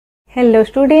Hello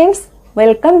students,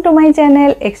 welcome to my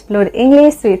channel Explore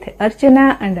English with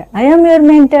Archana and I am your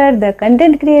mentor, the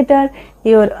content creator,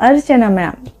 your Archana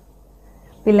ma'am.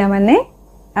 पिला माने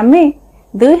आमे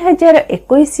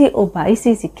 2021 और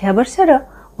 22 शिक्षा वर्षर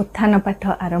उत्थान पाठ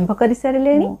आरंभ कर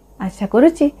सारे आशा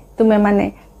करुच्ची तुमे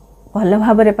माने भल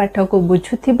भाव पाठ को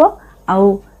बुझुथिबो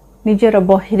आउ निजर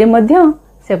बहिरे मध्य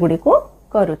से गुडी को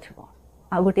करूथिबो।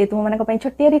 आ गोटे तुम मानक पई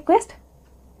छोटिया रिक्वेस्ट,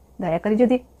 दयाकरी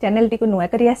जदि चैनल टी को नुआ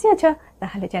करी आसी अच्छा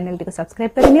ताहले चैनल टी को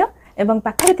सब्सक्राइब कर नियो एवं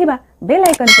पाखरे थिबा बेल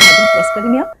आइकन को प्रेस कर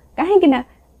नियो काहे कि ना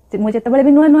मु जतबेले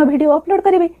भी नुआ नुआ वीडियो अपलोड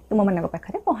करबी तुम मानक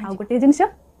पाखरे पहुंच। आ गोटे जिंस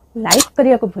लाइक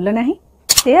करिया को भूल नाही,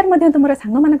 शेयर मध्य तुमरा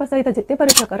संग मानक सहित जते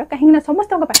परिचय कर काहे कि ना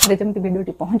समस्त को पाखरे जेमति वीडियो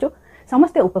टी पहुंचो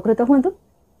समस्त उपकृत होंतु।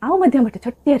 आउ मध्य गोटे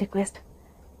छोटिया रिक्वेस्ट,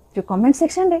 जो कमेंट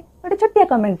सेक्शन रे गोटे छोटिया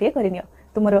कमेंट टे करि नियो,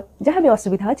 तुमरो जहां भी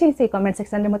असुविधा अछि से कमेंट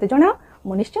सेक्शन रे मते जणाओ,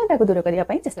 मु निश्चय ताको दूर करिया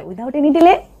पई चेष्टा। Without any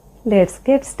delay let's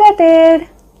get started.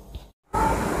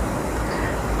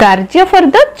 कार्य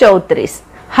फर्द 34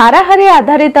 हाराहारी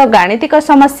आधारित गाणितिक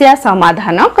समस्या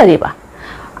समाधान करिबा।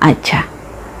 अच्छा,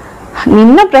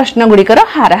 निम्न प्रश्न गुड़िकर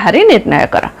हाराहारी निर्णय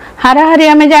कर। हाराहारी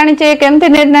आमे जानिचे केमते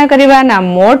निर्णय करिबा ना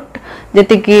मोट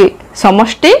जेतिकी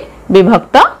समष्टि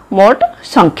विभक्त मोट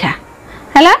संख्या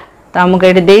हैला। तो हमके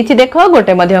एठी देइछि देखो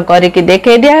गोटे मध्य करिकि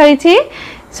देखे दिया होइछि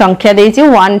संख्या देइछि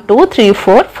 1 2 3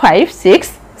 4 5 6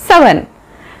 7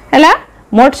 हैला।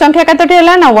 मोट संख्या कतटी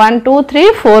हैला ना 1 2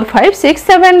 3 4 5 6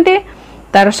 7 टी,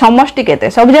 तार समष्टि केते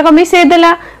सब जगह मिसे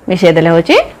देले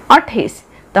होछि 28।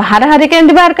 तो हाराहारी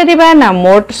केमति बाहर करिबा ना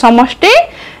मोट समष्टि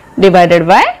डिवाइडेड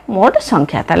बाय मोट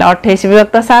संख्या, ताले 28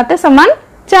 विभक्त 7 समान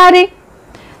 4।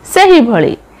 सही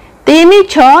भली 3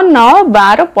 6 9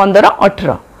 12 15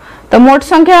 18, तो मोट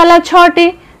संख्या हला 6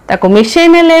 टी, ताको मिसे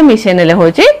नेले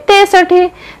होछि 63।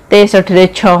 63 रे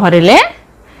 6 हरिले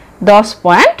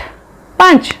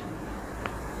 10.5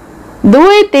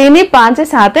 2 3 5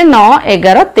 7 9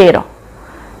 11 13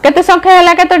 केते संख्या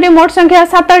हला केतोटी मोट संख्या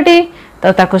 7 टी,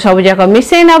 तो ताको सब जाक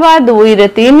मिसे नबा 2 रे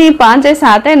 3 5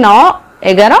 7 9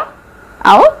 11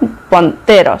 आउ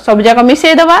 13 सब जाक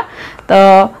मिसे दबा तो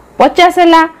 50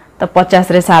 हला। तो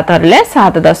 50 रे 7 हरले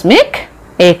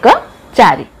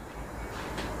 7.14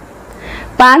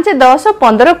 5 10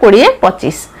 15 20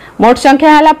 25 मोट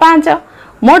संख्या हला 5।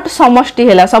 मोट समष्टि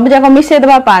हला सब जाक मिसे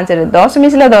दबा 5 रे 10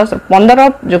 मिसले 10 15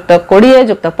 जुक्त 20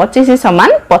 जुक्त 25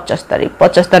 समान 75।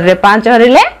 75 रे 5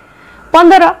 हरिले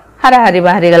 15, हाराहारी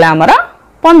बाहरी गला हमर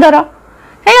 15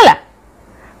 हे गला।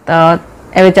 तो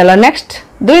एबे चलो नेक्स्ट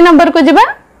 2 नंबर को जिबा।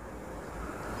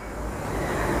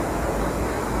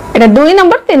 एटा 2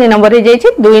 नंबर 3 नंबर रे जाइछि।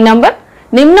 2 नंबर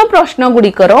निम्न प्रश्न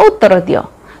गुडी करो उत्तर दियो।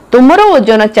 तुमरो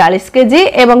ओजन 40 केजी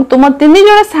एवं तुम 3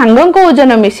 जण सांगक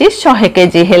ओजन मिसी 100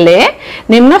 केजी हेले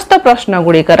निम्नस्थ प्रश्न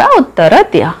गुडी करो उत्तर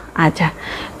दियो। अच्छा,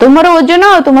 तुमरो ओजन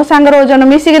और तुम सांगर ओजन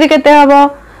मिसी करी केते हबो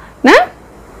ना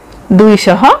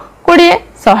 220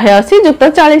 180 जुक्त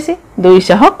 40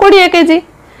 220 केजी।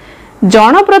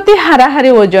 जन प्रति हाराहारी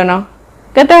ओजन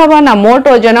केते हबो ना मोट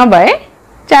ओजन बाय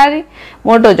 4।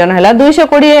 मोट ओजन हला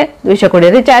 220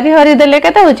 220 रे 4 हरि देले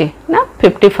केते होची ना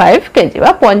 55 केजी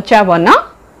बा 55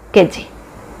 केजी।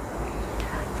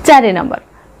 4 नंबर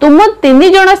तुम 3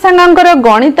 जण सांगंकर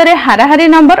गणित रे हाराहारी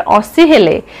नंबर 80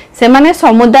 हेले से माने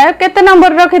समुदाय केते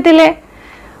नंबर रखिथिले।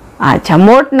 अच्छा,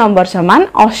 मोट नंबर समान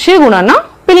 80 गुणन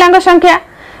पिलांग संख्या,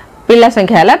 पिला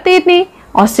संख्या हला 3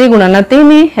 80 गुणन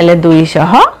 3 हेले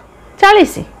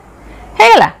 240 हे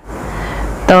गला।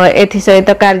 तो एथि सहित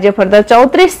कार्यफर्द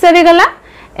 34 सरी गला।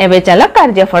 एबे चला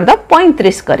कार्यफर्द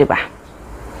 35 करिबा।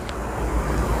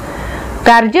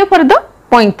 कार्यफर्द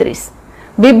 35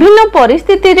 विभिन्न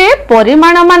परिस्थिति रे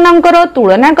परिमाण मानकर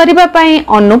तुलना करिबा पई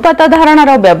अनुपात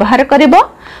धारणार व्यवहार करिबो।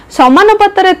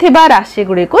 समानुपात रे थिबा राशि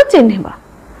गुडी को चिन्हिबा।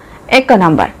 1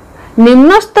 नंबर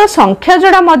निम्नस्थ संख्या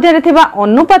जोड़ा मध्य रे थिबा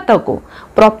अनुपात को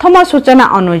प्रथम सूचना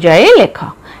अनुଯାयी लेख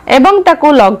एवं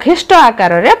ताको लघिष्ठ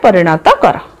आकार रे परिणत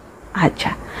कर। अच्छा,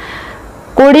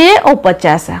 20 और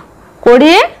 50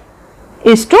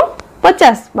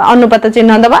 20:50 अनुपात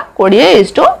चिन्ह दबा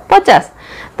 20:50।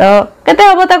 तो केते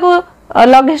हबो ताको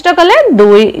लघिष्ठ कले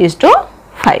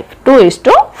 2:5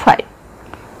 2:5।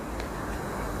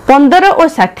 15 और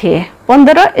 60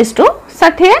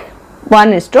 15:60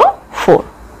 1:4।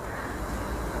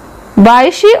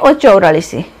 22 और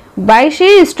 44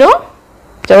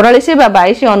 22:44 बा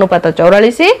 22 अनुपात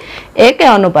 44 1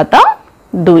 अनुपात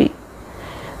 2।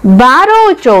 12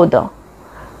 और 14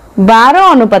 12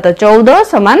 अनुपात 14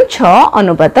 समान 6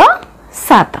 अनुपात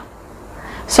 7।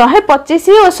 125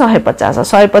 और 150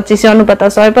 125 अनुपात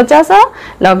 150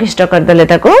 लघिष्ठ कर देले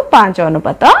ताको 5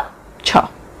 अनुपात 6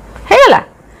 हे गला।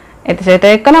 एते सहित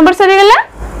 1 नंबर सरी गला।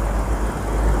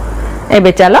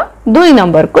 एबे चलो 2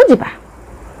 नंबर को जिबा।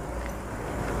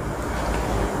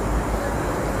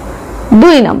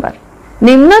 2 नंबर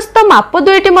निम्नस्थ माप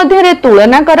दुईटी मध्य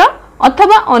तुलना कर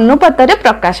अथवा अनुपात रे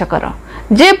प्रकाश कर।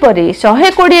 जेपरी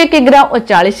 120 किग्रा और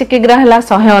 40 किग्रा है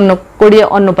 120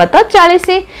 अनुपात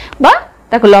 40 बा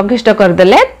ताको लघिष्ठ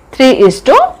करदेले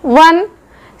 3:1।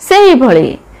 से ही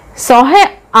भली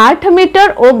 108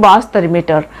 मीटर और 72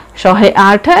 मीटर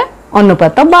 108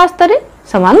 अनुपात 72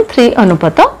 समान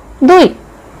 3:2।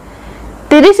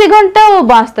 30 घंटा और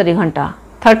 72 घंटा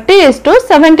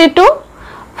 30:72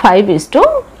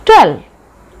 5:12।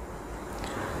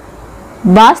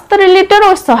 72 लीटर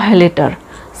और 100 लीटर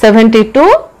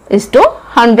 72:100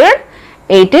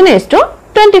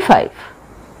 18:25।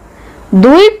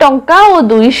 2 टंका और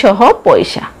 200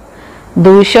 पैसा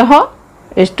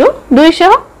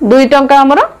 200:200 2 टंका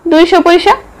आमर 200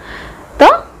 पैसा तो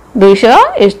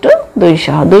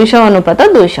 200:200 200 अनुपात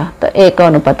 200 तो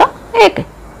 1:1।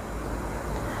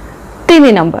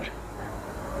 3 नंबर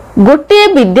गोटे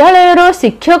विद्यालय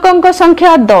शिक्षकों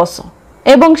संख्या 10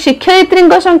 एवं शिक्षयित्री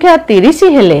संख्या 30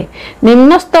 हेले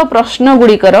निम्नस्थ प्रश्न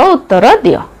गुड़िकर उत्तर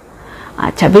दियो।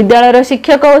 अच्छा विद्यालय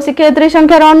शिक्षक और शिक्षयित्री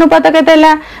संख्यार अनुपात केते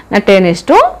ना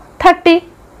 10:30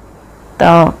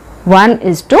 तो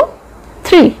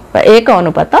 1:3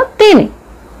 1:3।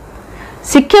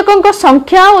 शिक्षकों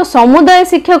संख्या और समुदाय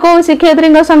शिक्षक और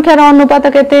शिक्षयित्री संख्यार अनुपात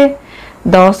केते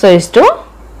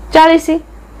 10:40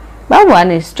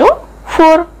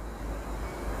 1:4।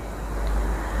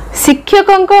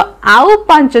 शिक्षकों आउ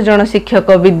 5 जन शिक्षक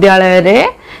विद्यालय रे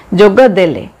जोग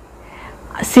देले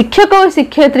शिक्षक और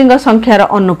शिक्षयित्री संख्यार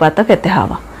अनुपात केते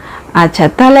हवा। अच्छा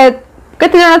ताले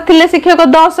केते जन थिले शिक्षक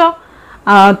 10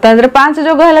 तादरे 5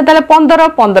 जोग हेले ताले 15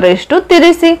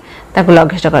 15:30 ताको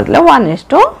लघिष्ठ करले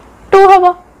 1:2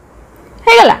 हबो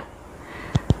हे गला।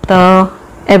 तो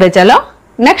एबे चलो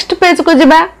नेक्स्ट पेज को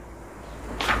जिबा।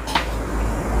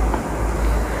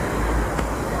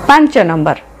 5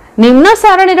 नंबर निम्न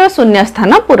सारणी शून्य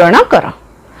स्थान पूरण कर।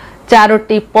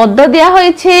 4टी पद दिया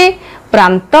होइछि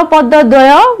प्रांत पद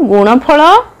द्वय गुणफल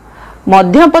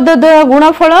मध्य पद द्वय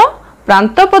गुणफल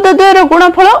प्रांत पद द्वयर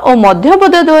गुणफल और मध्य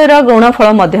पद द्वयर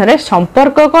गुणफल मध्य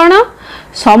संपर्क कौन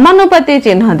समानुपाती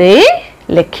चिन्ह दे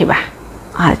लिखिबा।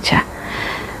 अच्छा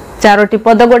 4टी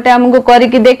पद गोटे हमको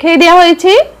करके देखै दिया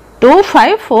होइछि 2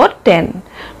 5 4 10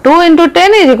 2 ×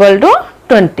 10 =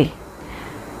 20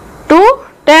 2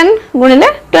 10 गुणिले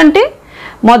 20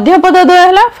 मध्य पद द्वय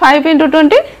है 5 ×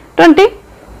 20 20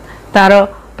 तार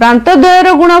प्रांत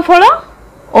द्वयर गुणफल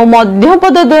और मध्य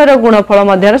पद द्वयर गुणफल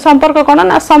मध्य संपर्क कौन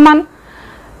ना समान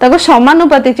ताको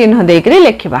समानुपाती चिन्ह देकरी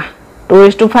लिखिबा।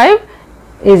 2:5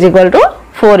 =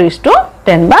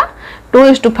 4:10 बा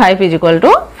 2:5 =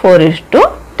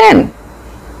 4:10।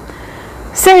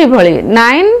 से ही भली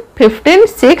 9 15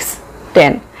 6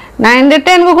 10 9 रे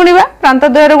 10 को गुणिबा प्रांत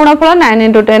द्वयर गुणफल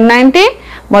 9 × 10 90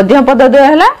 मध्य पद द्वय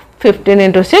है 15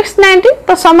 × 6 90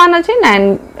 तो समान अछि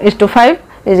 9:5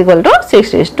 =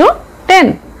 6:10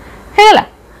 हे गला।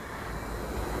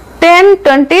 10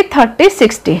 20 30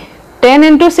 60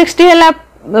 10 × 60 है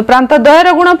प्रांत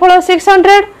द्वयर गुणफल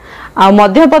 600 आ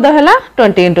मध्य पद है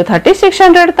 20 × 30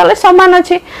 600 ताले समान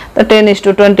अछि तो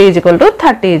 10:20 =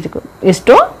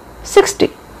 30:60।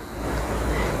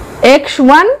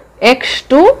 x1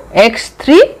 x2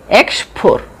 x3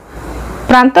 x4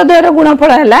 प्रांत द्वयर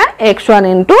गुणफल है x1 ×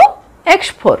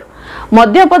 x4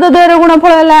 मध्य पद द्वयर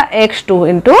गुणफल है x2 ×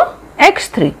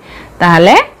 x3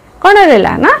 ताले कोन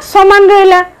रहला ना समान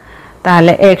रहला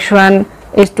ताले x1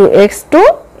 = x2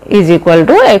 =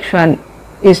 x1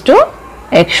 =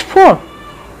 x4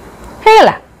 हे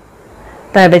गला।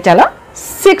 तो एबे चलो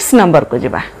 6 नंबर को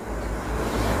जिबा।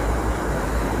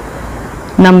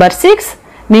 नंबर 6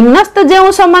 निम्नस्थ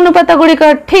जो समानुपात गुड़िक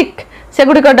ठीक से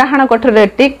गुड़िक डाहाण कोठर रे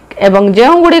टिक एवं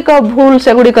जो गुड़िक भूल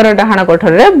से गुड़िकर डाहाण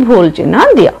कोठर रे भूल चिन्ह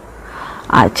दियो।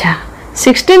 अच्छा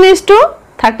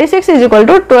 16:36 =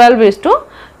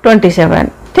 12:27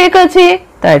 ठीक अछि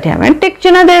तो एठी हमें टिक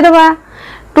चिन्ह दे देबा।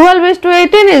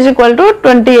 12:18 =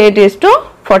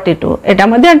 28:42 एटा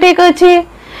मध्य ठीक अछि।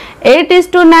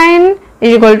 8:9 =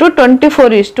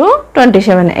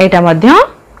 24:27 एटा मध्य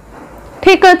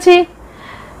ठीक अछि।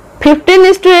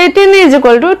 15:18 =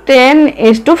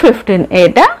 10:15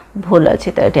 एटा भूल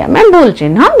अछि तो एठी हमें भूल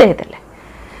चिन्ह दे देले।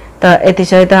 तो एति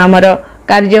सहित हमर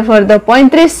कार्यफल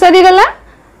 35 सरी गला।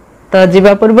 तो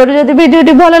जीवा पूर्व जदि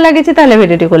वीडियो भल लगी ताले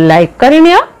वीडियो को लाइक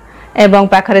करनियो एवं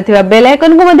पाखरे थिबा बेल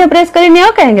आइकन को मध्य प्रेस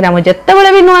करनियो कहीं ना जत्ते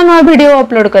बेले भी नुआ नुआ वीडियो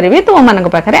अपलोड करी तुम मान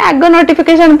पाखे आग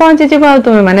नोटिफिकेशन पहुंची जीव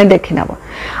तुम मैंने देखी नब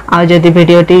आदि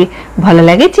वीडियोटी भल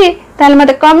लगी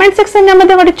मत कमेंट सेक्शन में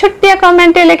गोटे छोटिया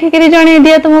कमेंट लिखिक जन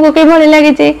दिए तुमको कि भल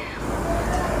लगी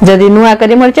जदि नुआ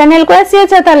करी मोर चैनल को आसी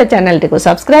अच्छा ताले चैनल टी को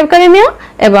सब्सक्राइब करि नियो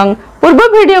एवं पूर्व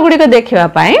वीडियो गुडी को देखिवा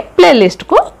पाए प्लेलिस्ट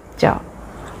को जाओ।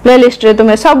 प्लेलिस्ट रे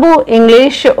तुमे सब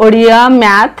इंग्लिश ओडिया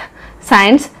मैथ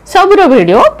साइंस सब रो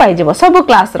वीडियो पाई जेबो, सब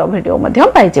क्लास रो वीडियो मध्य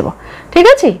पाई जेबो। ठीक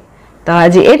अछि, तो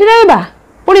आज एठी रहबा,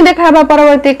 पुनी देखा बा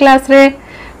परवर्ती क्लास रे।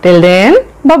 Till then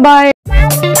bye bye.